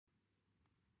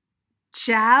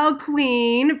Ciao,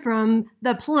 Queen, from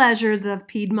the Pleasures of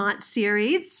Piedmont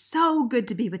series. So good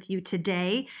to be with you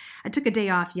today. I took a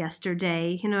day off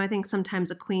yesterday. I think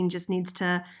sometimes a queen just needs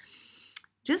to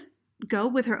just go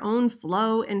with her own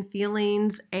flow and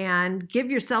feelings and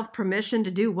give yourself permission to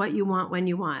do what you want when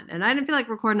you want. And I didn't feel like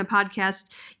recording a podcast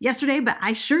yesterday, but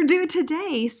I sure do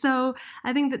today. So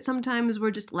I think that sometimes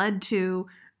we're just led to,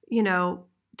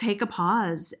 take a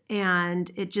pause, and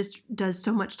it just does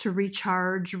so much to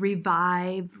recharge,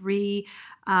 revive,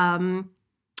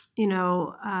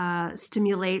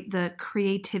 stimulate the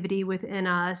creativity within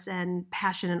us and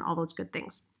passion and all those good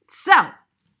things. So,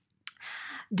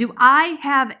 do I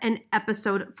have an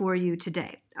episode for you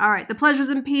today? All right, the Pleasures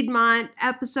in Piedmont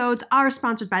episodes are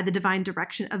sponsored by the Divine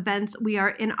Direction events. We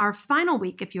are in our final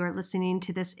week, if you are listening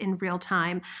to this in real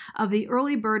time, of the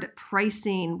early bird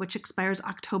pricing, which expires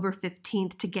October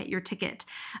 15th to get your ticket.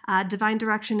 Divine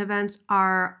Direction events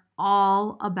are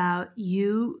all about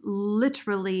you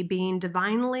literally being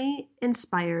divinely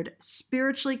inspired,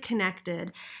 spiritually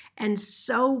connected, and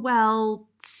so well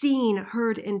seen,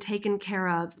 heard, and taken care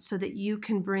of so that you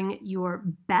can bring your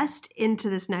best into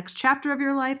this next chapter of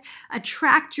your life,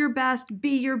 attract your best,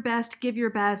 be your best, give your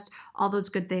best, all those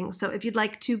good things. So if you'd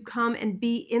like to come and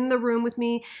be in the room with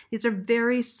me, these are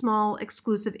very small,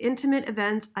 exclusive, intimate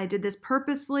events. I did this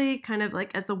purposely, kind of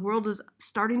like as the world is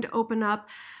starting to open up,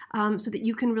 so that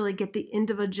you can really get the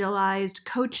individualized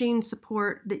coaching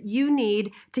support that you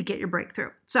need to get your breakthrough.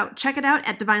 So check it out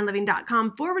at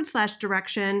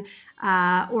divineliving.com/direction,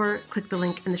 or click the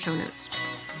link in the show notes.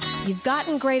 You've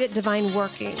gotten great at divine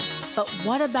working, but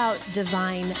what about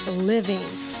divine living?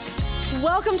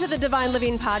 Welcome to the Divine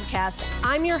Living Podcast.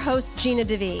 I'm your host, Gina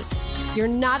DeVee. You're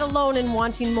not alone in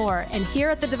wanting more, and here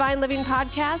at the Divine Living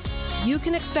Podcast, you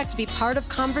can expect to be part of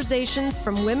conversations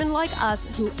from women like us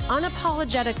who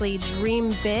unapologetically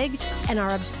dream big and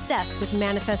are obsessed with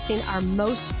manifesting our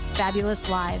most fabulous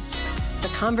lives. The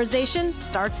conversation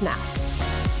starts now.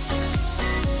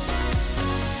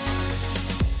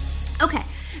 Okay,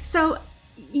 so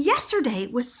yesterday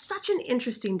was such an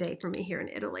interesting day for me here in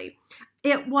Italy.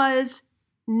 It was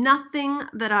nothing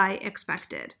that I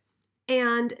expected.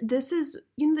 And this is,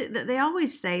 they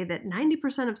always say that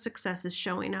 90% of success is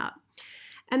showing up.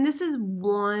 And this is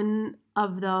one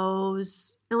of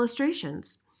those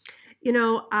illustrations.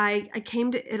 I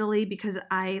came to Italy because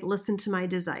I listened to my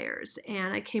desires,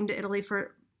 and I came to Italy for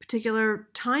a particular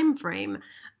time frame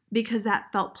because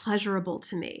that felt pleasurable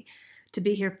to me to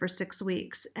be here for 6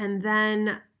 weeks. And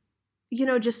then,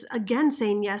 just again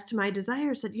saying yes to my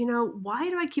desires, said, why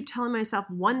do I keep telling myself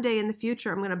one day in the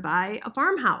future I'm going to buy a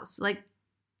farmhouse? Like,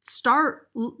 start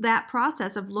that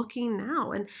process of looking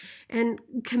now and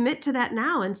commit to that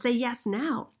now and say yes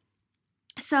now.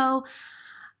 So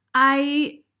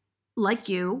I, like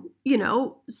you,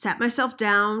 sat myself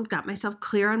down, got myself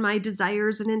clear on my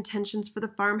desires and intentions for the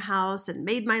farmhouse, and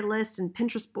made my list and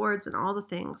Pinterest boards and all the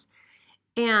things,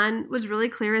 and was really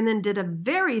clear, and then did a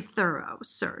very thorough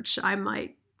search, I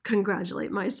might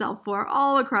congratulate myself for,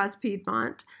 all across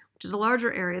Piedmont, which is a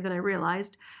larger area than I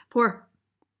realized, for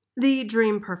the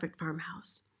dream perfect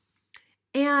farmhouse.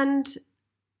 And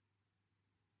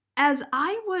as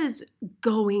I was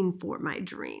going for my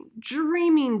dream,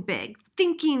 dreaming big,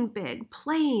 thinking big,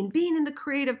 playing, being in the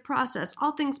creative process,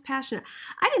 all things passionate,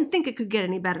 I didn't think it could get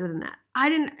any better than that.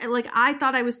 I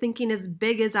thought I was thinking as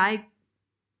big as I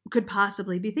could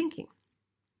possibly be thinking.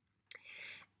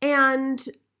 And,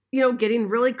 getting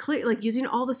really clear, like using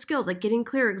all the skills, like getting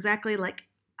clear exactly like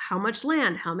how much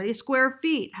land, how many square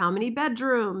feet, how many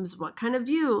bedrooms, what kind of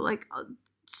view, like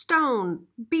stone,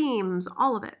 beams,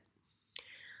 all of it.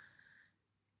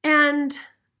 And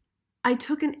I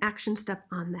took an action step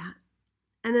on that.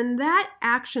 And then that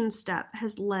action step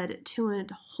has led to a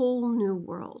whole new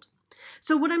world.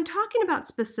 So what I'm talking about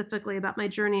specifically about my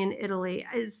journey in Italy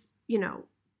is,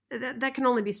 that can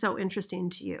only be so interesting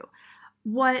to you.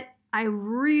 What I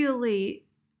really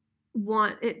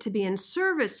want it to be in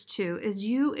service to is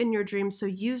you in your dreams. So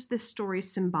use this story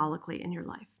symbolically in your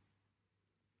life.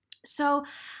 So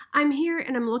I'm here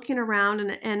and I'm looking around,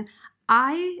 and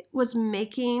I was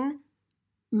making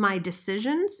my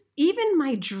decisions, even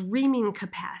my dreaming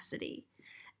capacity,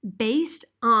 based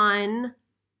on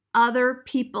other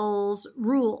people's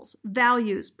rules,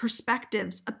 values,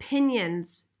 perspectives,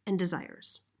 opinions, and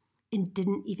desires, and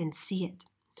didn't even see it.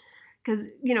 Because,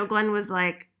 Glenn was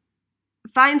like,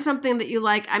 find something that you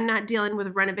like. I'm not dealing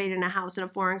with renovating a house in a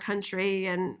foreign country,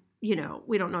 and,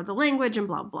 we don't know the language and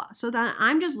blah, blah. So then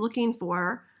I'm just looking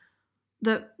for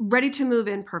the ready to move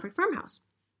in perfect farmhouse.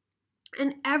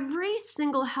 And every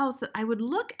single house that I would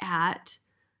look at,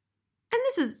 and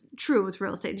this is true with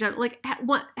real estate in general, like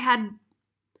had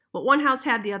What one house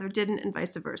had, the other didn't, and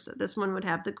vice versa. This one would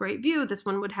have the great view. This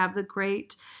one would have the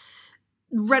great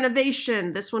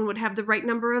renovation. This one would have the right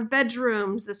number of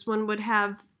bedrooms. This one would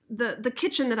have the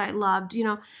kitchen that I loved,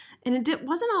 and it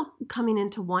wasn't all coming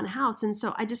into one house. And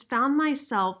so I just found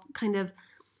myself kind of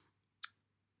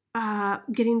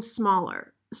getting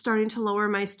smaller, starting to lower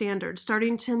my standards,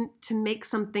 starting to make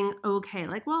something okay.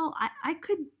 Like, well, I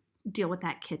could deal with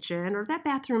that kitchen, or that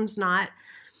bathroom's not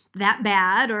that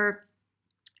bad,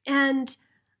 and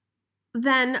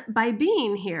then by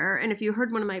being here, and if you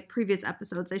heard one of my previous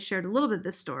episodes, I shared a little bit of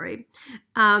this story.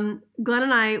 Glenn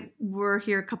and I were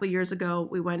here a couple years ago.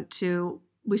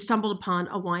 We stumbled upon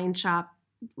a wine shop,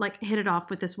 like hit it off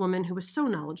with this woman who was so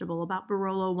knowledgeable about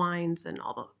Barolo wines and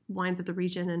all the wines of the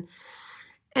region. And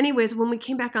anyways, when we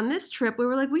came back on this trip, we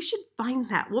were like, we should find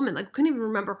that woman. Like, couldn't even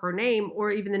remember her name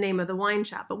or even the name of the wine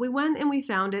shop. But we went and we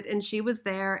found it, and she was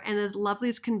there and as lovely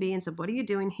as can be, and said, what are you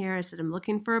doing here? I said, I'm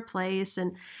looking for a place.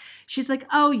 And she's like,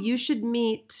 oh, you should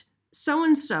meet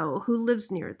so-and-so who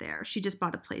lives near there. She just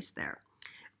bought a place there.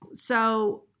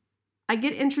 So I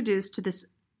get introduced to this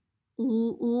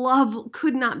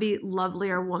could not be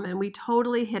lovelier woman. We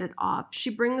totally hit it off.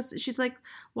 She's like,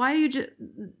 why are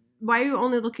you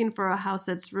only looking for a house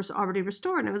that's already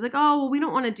restored? And I was like, oh, well, we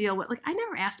don't want to deal with, like, I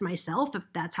never asked myself if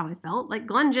that's how I felt. Like,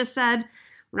 Glenn just said,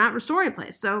 we're not restoring a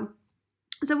place. So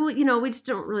well, we just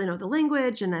don't really know the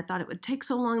language. And I thought it would take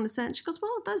so long to send. She goes,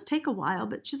 well, it does take a while,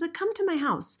 but she's like, come to my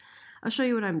house. I'll show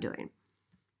you what I'm doing.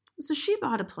 So she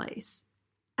bought a place,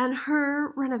 and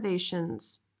her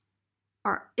renovations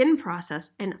are in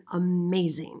process and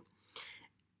amazing.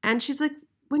 And she's like,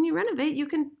 when you renovate, you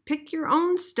can pick your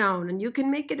own stone and you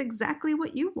can make it exactly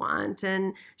what you want.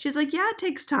 And she's like, yeah, it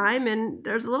takes time and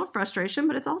there's a little frustration,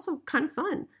 but it's also kind of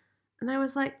fun. And I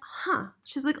was like, huh.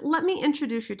 She's like, let me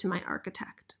introduce you to my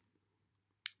architect.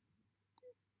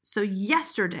 So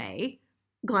yesterday,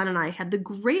 Glenn and I had the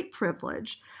great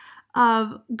privilege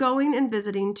of going and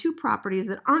visiting 2 properties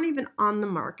that aren't even on the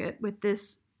market with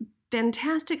this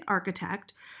fantastic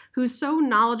architect who's so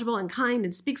knowledgeable and kind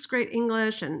and speaks great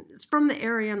English and is from the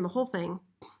area and the whole thing.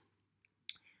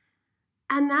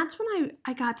 And that's when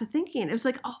I got to thinking. It was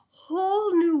like a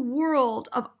whole new world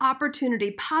of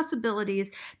opportunity,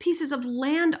 possibilities, pieces of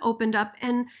land opened up,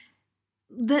 and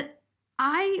that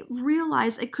I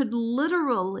realized I could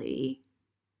literally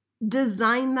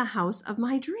design the house of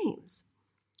my dreams.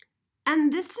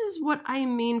 And this is what I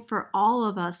mean for all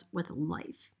of us with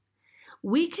life.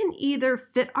 We can either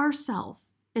fit ourselves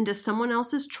into someone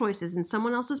else's choices and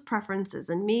someone else's preferences,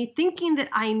 and me thinking that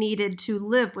I needed to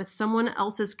live with someone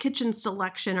else's kitchen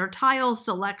selection or tile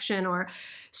selection or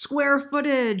square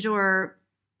footage or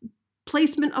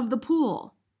placement of the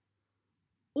pool.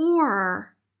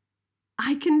 Or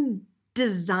I can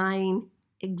design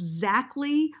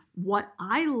exactly what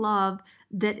I love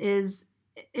that is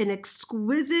an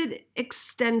exquisite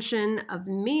extension of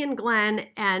me and Glenn,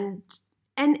 and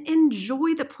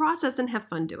enjoy the process and have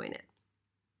fun doing it.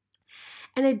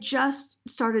 And I just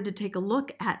started to take a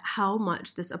look at how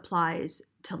much this applies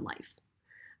to life,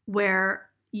 where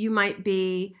you might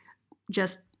be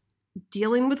just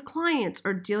dealing with clients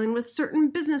or dealing with certain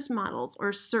business models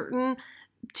or certain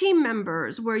team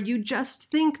members where you just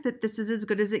think that this is as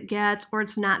good as it gets, or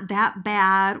it's not that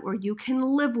bad, or you can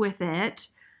live with it,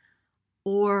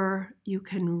 or you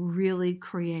can really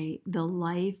create the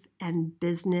life and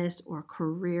business or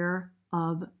career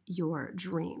of your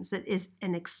dreams. That is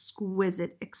an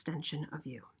exquisite extension of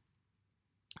you.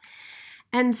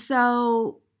 And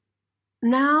so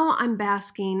now I'm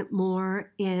basking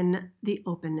more in the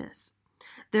openness.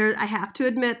 I have to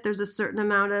admit, there's a certain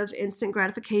amount of instant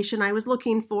gratification I was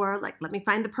looking for, like, let me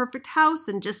find the perfect house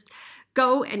and just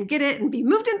go and get it and be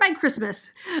moved in by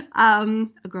Christmas. A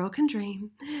girl can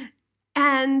dream.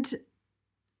 And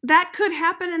that could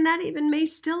happen, and that even may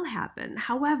still happen.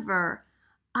 However,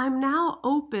 I'm now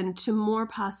open to more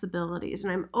possibilities,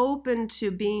 and I'm open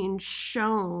to being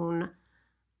shown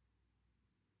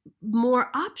more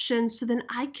options so then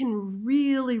I can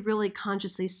really, really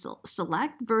consciously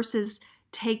select versus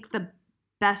take the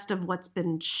best of what's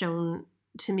been shown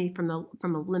to me from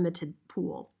a limited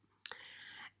pool.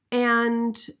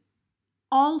 And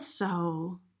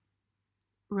also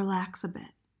relax a bit.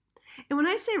 And when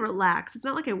I say relax, it's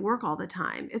not like I work all the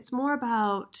time. It's more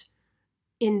about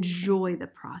enjoy the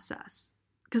process.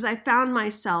 Because I found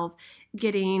myself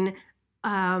getting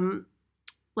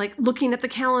like looking at the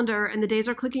calendar and the days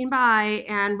are clicking by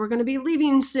and we're going to be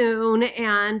leaving soon.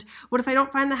 And what if I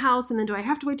don't find the house? And then do I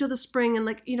have to wait till the spring?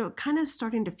 And kind of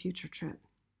starting to future trip.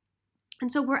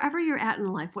 And so wherever you're at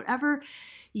in life, whatever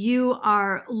you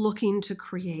are looking to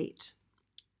create,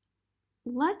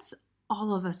 let's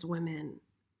all of us women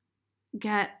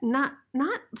get not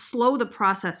slow the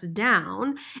process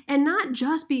down and not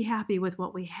just be happy with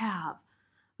what we have,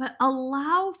 but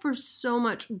allow for so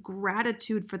much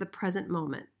gratitude for the present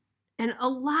moment and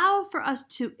allow for us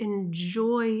to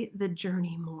enjoy the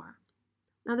journey more.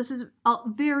 Now, this is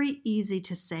very easy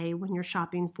to say when you're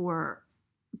shopping for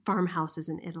farmhouses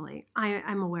in Italy.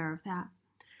 I'm aware of that.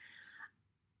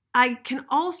 I can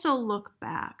also look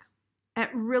back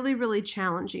at really, really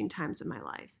challenging times in my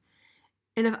life.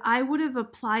 And if I would have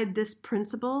applied this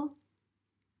principle,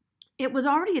 it was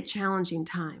already a challenging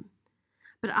time.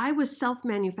 But I was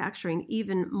self-manufacturing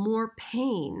even more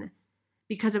pain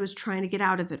because I was trying to get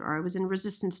out of it, or I was in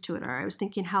resistance to it, or I was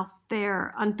thinking how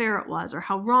unfair it was, or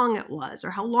how wrong it was,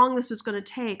 or how long this was going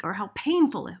to take, or how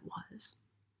painful it was.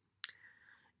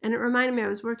 And it reminded me, I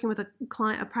was working with a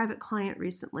private client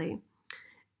recently,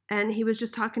 and he was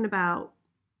just talking about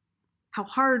how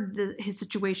hard his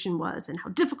situation was and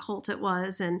how difficult it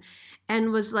was,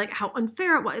 and was like how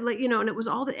unfair it was, and it was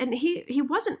all that, and he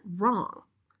wasn't wrong.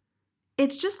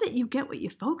 It's just that you get what you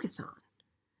focus on.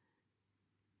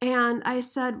 And I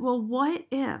said, well, what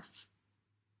if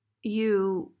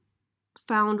you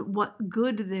found what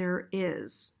good there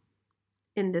is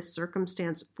in this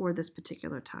circumstance for this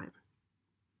particular time?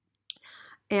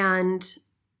 And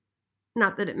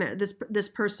not that it matters. This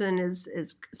person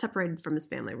is separated from his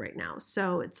family right now.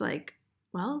 So it's like,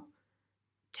 well,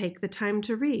 take the time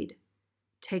to read.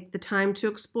 Take the time to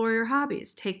explore your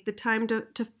hobbies. Take the time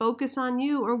to focus on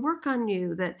you or work on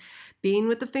you that being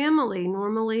with the family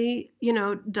normally,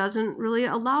 doesn't really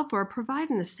allow for or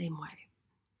provide in the same way.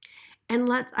 And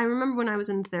I remember when I was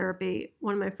in therapy,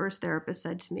 one of my first therapists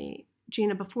said to me,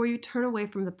 Gina, before you turn away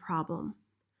from the problem,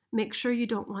 make sure you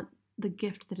don't want the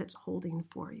gift that it's holding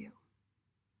for you.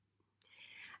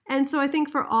 And so I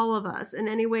think for all of us, in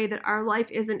any way that our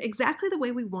life isn't exactly the way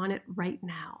we want it right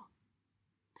now,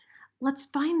 let's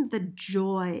find the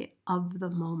joy of the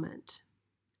moment.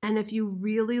 And if you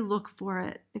really look for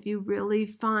it, if you really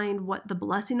find what the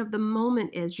blessing of the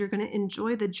moment is, you're going to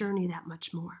enjoy the journey that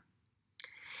much more.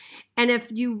 And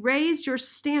if you raise your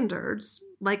standards,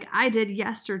 like I did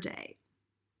yesterday,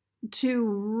 to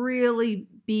really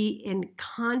be in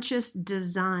conscious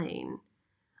design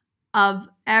of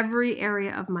every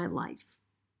area of my life,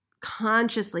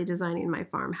 consciously designing my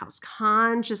farmhouse,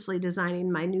 consciously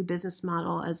designing my new business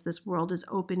model as this world is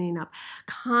opening up,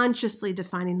 consciously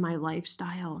defining my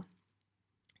lifestyle.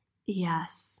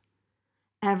 Yes,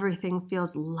 everything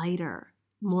feels lighter,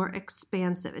 more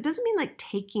expansive. It doesn't mean like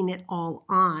taking it all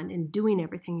on and doing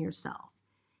everything yourself.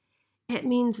 It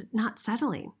means not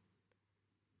settling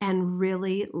and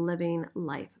really living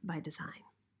life by design.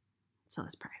 So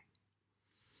let's pray.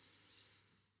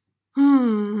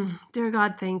 Dear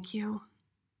God, thank you.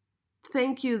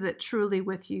 Thank you that truly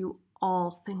with you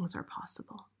all things are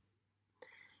possible.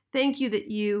 Thank you that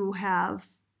you have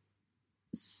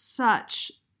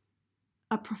such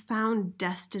a profound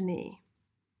destiny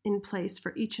in place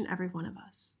for each and every one of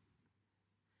us.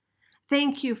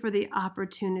 Thank you for the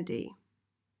opportunity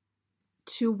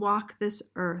to walk this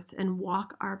earth and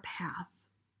walk our path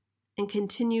and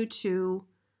continue to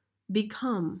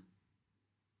become,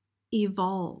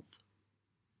 evolve,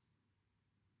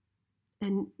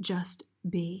 and just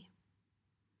be.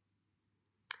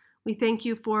 We thank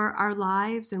you for our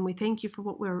lives, and we thank you for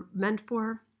what we're meant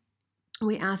for.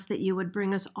 We ask that you would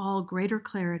bring us all greater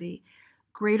clarity,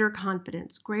 greater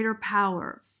confidence, greater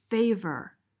power,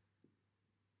 favor,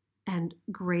 and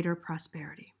greater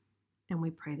prosperity. And we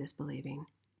pray this believing.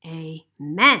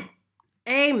 Amen.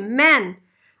 Amen.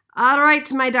 All right,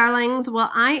 my darlings.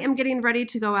 Well, I am getting ready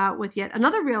to go out with yet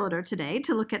another realtor today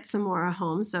to look at some more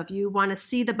homes. So if you want to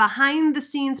see the behind the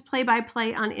scenes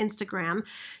play-by-play on Instagram,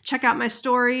 check out my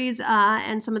stories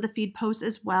and some of the feed posts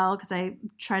as well, because I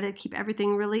try to keep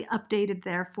everything really updated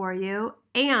there for you.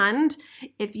 And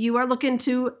if you are looking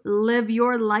to live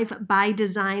your life by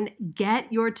design,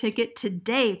 get your ticket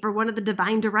today for one of the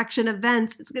Divine Direction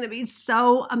events. It's going to be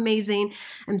so amazing.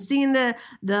 I'm seeing the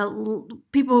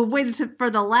people who've waited for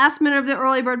the last minute of the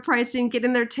early bird pricing,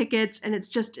 getting their tickets. And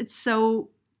it's so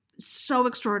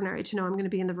extraordinary to know I'm going to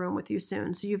be in the room with you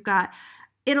soon. So you've got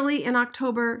Italy in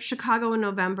October, Chicago in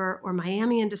November, or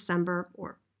Miami in December,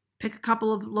 or pick a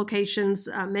couple of locations.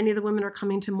 Many of the women are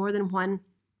coming to more than one.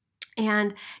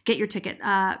 And get your ticket.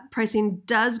 Pricing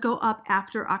does go up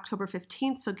after October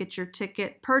 15th, so get your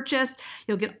ticket purchased.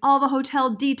 You'll get all the hotel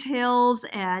details,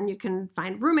 and you can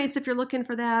find roommates if you're looking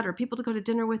for that, or people to go to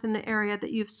dinner with in the area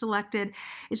that you've selected.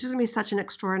 It's just going to be such an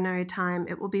extraordinary time.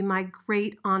 It will be my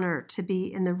great honor to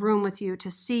be in the room with you,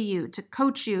 to see you, to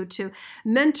coach you, to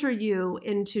mentor you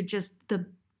into just the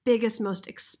biggest, most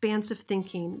expansive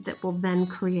thinking that will then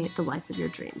create the life of your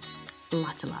dreams.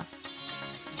 Lots of love.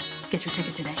 Get your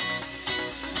ticket today.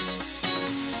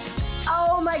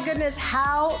 Oh my goodness,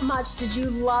 how much did you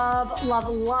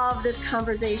love this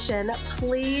conversation?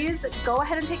 Please go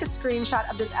ahead and take a screenshot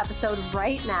of this episode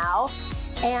right now.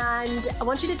 And I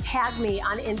want you to tag me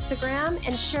on Instagram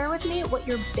and share with me what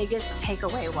your biggest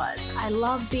takeaway was. I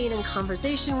love being in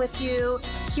conversation with you,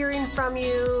 hearing from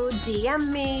you,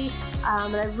 DM me.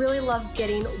 And I really love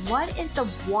getting what is the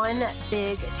one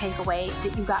big takeaway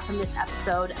that you got from this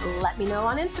episode. Let me know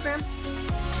on Instagram.